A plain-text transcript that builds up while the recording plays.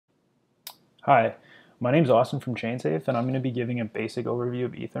Hi, my name is Austin from ChainSafe, and I'm going to be giving a basic overview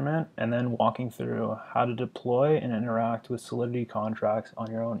of Ethermint and then walking through how to deploy and interact with Solidity contracts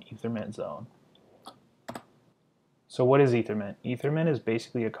on your own Ethermint zone. So what is Ethermint? Ethermint is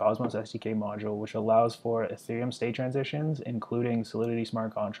basically a Cosmos SDK module which allows for Ethereum state transitions, including Solidity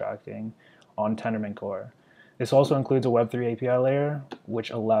smart contracting on Tendermint core. This also includes a Web3 API layer, which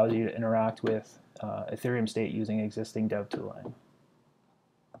allows you to interact with Ethereum state using existing dev tooling.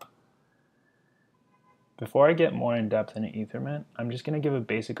 Before I get more in depth into Ethermint, I'm just going to give a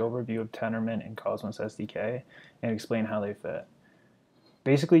basic overview of Tendermint and Cosmos SDK and explain how they fit.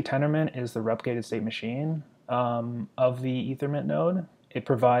 Basically, Tendermint is the replicated state machine of the Ethermint node. It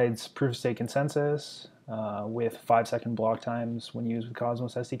provides proof of stake consensus with 5-second block times when used with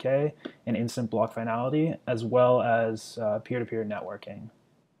Cosmos SDK and instant block finality, as well as peer-to-peer networking.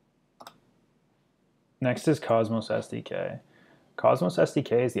 Next is Cosmos SDK. Cosmos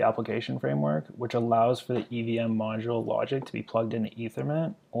SDK is the application framework which allows for the EVM module logic to be plugged into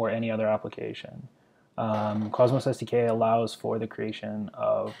Ethermint or any other application. Cosmos SDK allows for the creation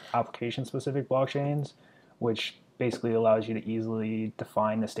of application-specific blockchains, which basically allows you to easily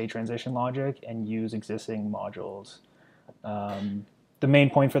define the state transition logic and use existing modules. The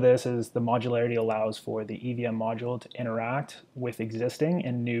main point for this is the modularity allows for the EVM module to interact with existing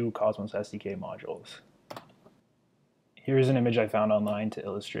and new Cosmos SDK modules. Here's an image I found online to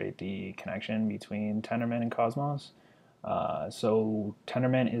illustrate the connection between Tendermint and Cosmos. So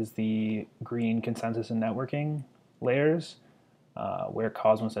Tendermint is the green consensus and networking layers, where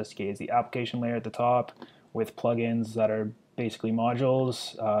Cosmos SDK is the application layer at the top with plugins that are basically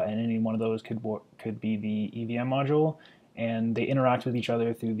modules, and any one of those could be the EVM module, and they interact with each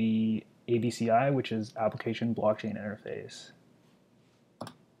other through the ABCI, which is Application Blockchain Interface.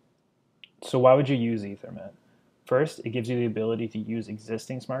 So why would you use Ethermint? First, it gives you the ability to use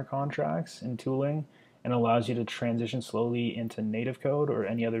existing smart contracts and tooling and allows you to transition slowly into native code or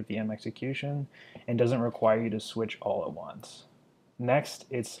any other VM execution and doesn't require you to switch all at once. Next,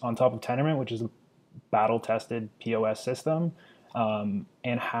 it's on top of Tendermint, which is a battle-tested POS system and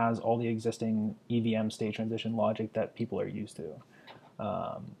has all the existing EVM state transition logic that people are used to.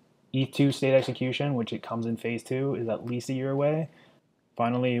 ETH2 state execution, which it comes in phase 2, is at least a year away.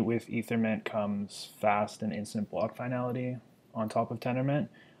 Finally, with Ethermint comes fast and instant block finality on top of Tendermint,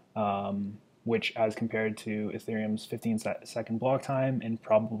 which as compared to Ethereum's 15-second block time and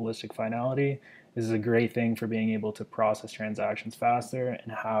probabilistic finality, is a great thing for being able to process transactions faster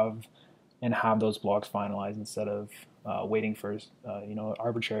and have those blocks finalized instead of waiting for an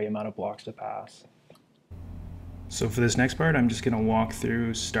arbitrary amount of blocks to pass. So for this next part, I'm just going to walk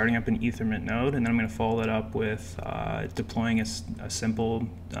through starting up an Ethermint node, and then I'm going to follow that up with deploying a simple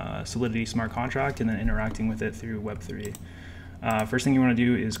Solidity smart contract and then interacting with it through Web3. First thing you want to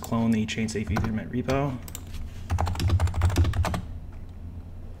do is clone the ChainSafe Ethermint repo.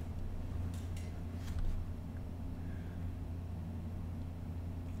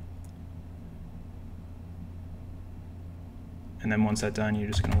 And then once that's done, you're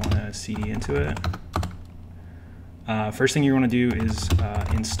just going to want to CD into it. First thing you want to do is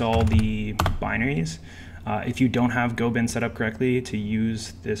install the binaries. If you don't have GoBin set up correctly to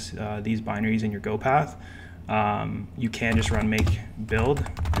use these binaries in your Go path, you can just run make build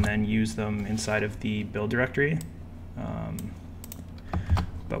and then use them inside of the build directory.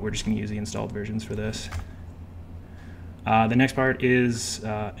 But we're just going to use the installed versions for this. The next part is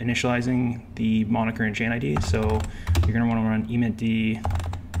initializing the moniker and chain ID. So you're going to want to run emintd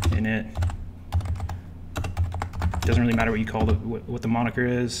init. Doesn't really matter what you call what the moniker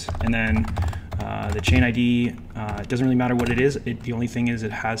is, and then the chain ID, it doesn't really matter what it is. The only thing is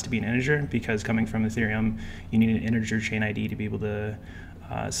it has to be an integer, because coming from Ethereum, you need an integer chain ID to be able to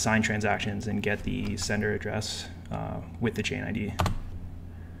sign transactions and get the sender address with the chain ID.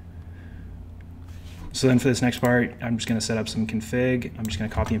 So then for this next part, I'm just going to set up some config. I'm just going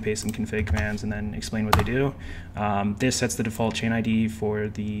to copy and paste some config commands and then explain what they do. This sets the default chain ID for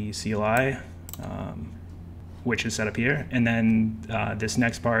the CLI. Which is set up here, and then this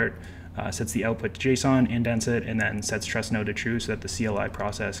next part sets the output to JSON, indents it, and then sets trust node to true so that the CLI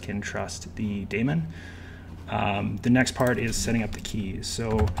process can trust the daemon. The next part is setting up the keys.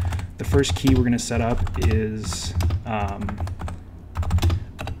 So the first key we're going to set up is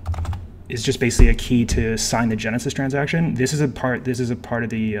just basically a key to sign the Genesis transaction. This is a part of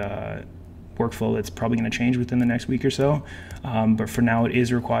the workflow that's probably going to change within the next week or so, but for now it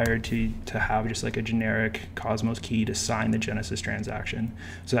is required to have just like a generic Cosmos key to sign the Genesis transaction.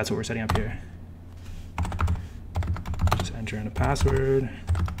 So that's what we're setting up here. Just enter in a password.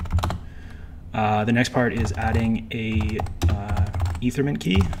 The next part is adding a Ethermint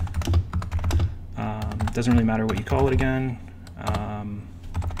key. Doesn't really matter what you call it again.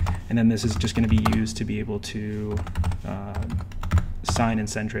 And then this is just going to be used to be able to sign and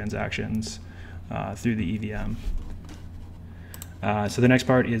send transactions through the EVM. So the next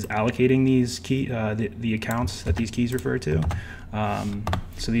part is allocating these the accounts that these keys refer to.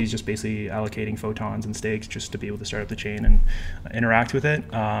 So these just basically allocating photons and stakes just to be able to start up the chain and interact with it.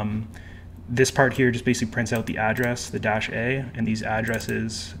 This part here just basically prints out the address, the -A, and these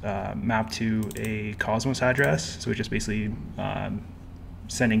addresses map to a Cosmos address. So it's just basically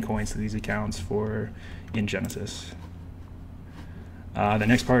sending coins to these accounts in Genesis. The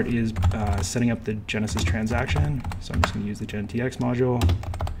next part is setting up the Genesis transaction. So I'm just going to use the GenTX module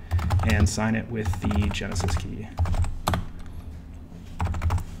and sign it with the Genesis key.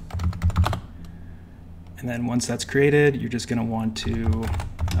 And then once that's created, you're just going to want to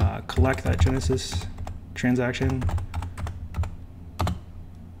collect that Genesis transaction.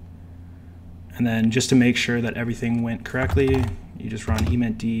 And then just to make sure that everything went correctly, you just run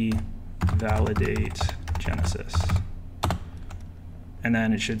emintd validate Genesis. And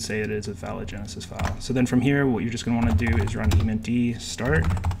then it should say that it's a valid Genesis file. So then from here, what you're just going to want to do is run emintd start,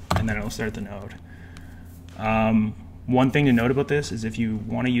 and then it'll start the node. One thing to note about this is if you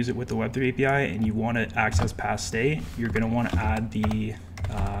want to use it with the Web3 API and you want to access past state, you're going to want to add the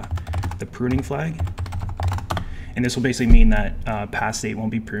pruning flag. And this will basically mean that past state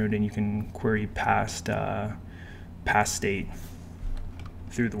won't be pruned, and you can query past state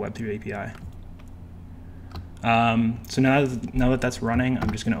through the Web3 API. So now that that's running,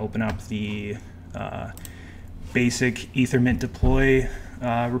 I'm just going to open up the basic Ethermint deploy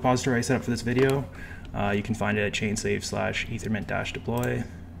repository I set up for this video. You can find it at chainslave/ethermint-deploy.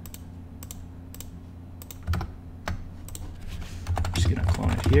 I'm just going to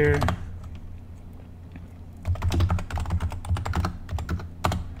clone it here.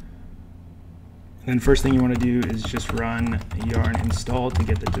 And then first thing you want to do is just run yarn install to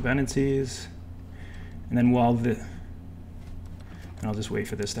get the dependencies. And then and I'll just wait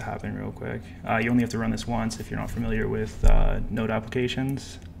for this to happen real quick. You only have to run this once if you're not familiar with node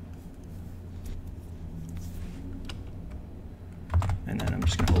applications. And then I'm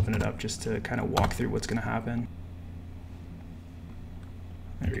just going to open it up just to kind of walk through what's going to happen.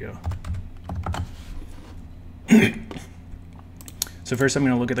 There we go. So first I'm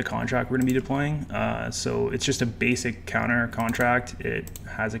going to look at the contract we're going to be deploying. So it's just a basic counter contract. It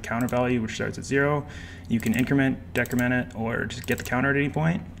has a counter value which starts at 0. You can increment, decrement it, or just get the counter at any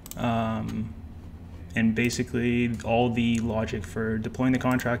point. And basically all the logic for deploying the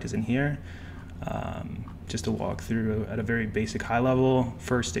contract is in here. Just to walk through at a very basic high level.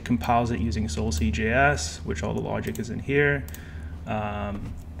 First it compiles it using solc.js, which all the logic is in here.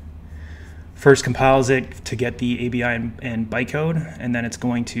 First compiles it to get the ABI and bytecode, and then it's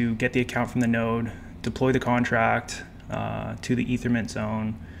going to get the account from the node, deploy the contract to the Ethermint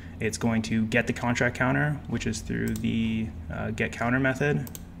zone. It's going to get the contract counter, which is through the getCounter method.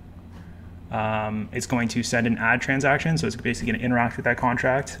 It's going to send an add transaction, so it's basically going to interact with that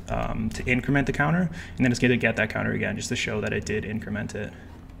contract to increment the counter, and then it's going to get that counter again just to show that it did increment it.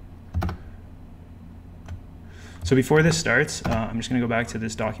 So before this starts, I'm just going to go back to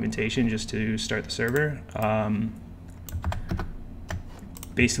this documentation just to start the server.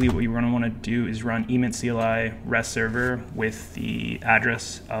 Basically what you're going to want to do is run emint CLI REST server with the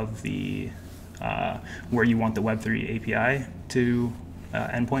address of the where you want the Web3 API to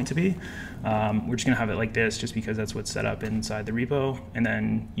endpoint to be. We're just going to have it like this just because that's what's set up inside the repo, and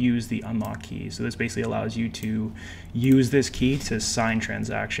then use the unlock key. So this basically allows you to use this key to sign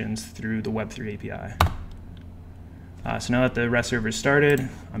transactions through the Web3 API. So now that the REST server is started,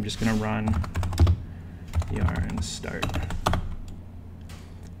 I'm just going to run yarn start.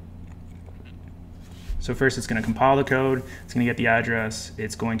 So first it's going to compile the code, it's going to get the address,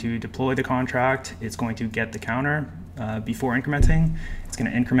 it's going to deploy the contract, it's going to get the counter before incrementing, it's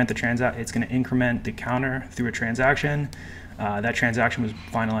going to increment the counter through a transaction. That transaction was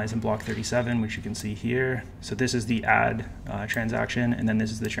finalized in block 37, which you can see here. So this is the add transaction, and then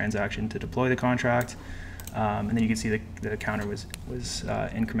this is the transaction to deploy the contract. And then you can see the counter was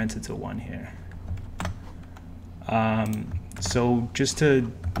incremented to 1 here. So just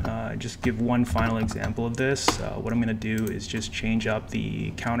to just give one final example of this, what I'm going to do is just change up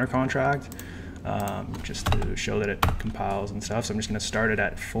the counter contract just to show that it compiles and stuff. So I'm just going to start it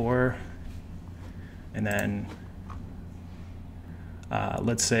at 4, and then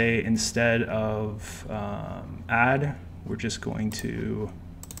let's say instead of add, we're just going to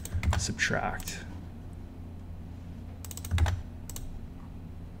subtract.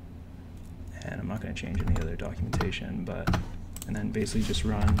 And I'm not going to change any other documentation, and then basically just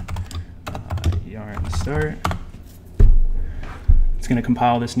run yarn start. It's going to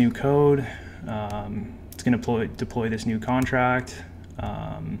compile this new code. It's going to deploy this new contract.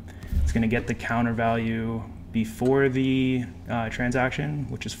 It's going to get the counter value before the transaction,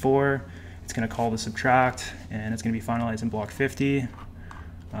 which is 4. It's going to call the subtract, and it's going to be finalized in block 50,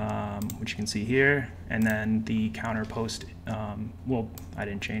 which you can see here. And then the counter post, well, I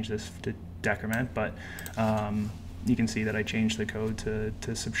didn't change this to decrement, but you can see that I changed the code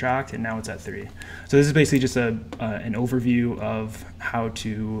to subtract, and now it's at 3. So this is basically just an overview of how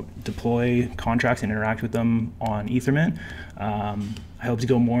to deploy contracts and interact with them on Ethermint. I hope to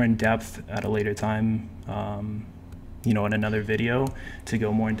go more in depth at a later time, you know, in another video, to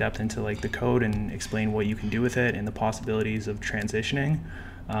go more in depth into like the code and explain what you can do with it and the possibilities of transitioning.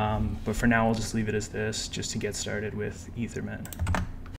 But for now, I'll just leave it as this, just to get started with Ethermint.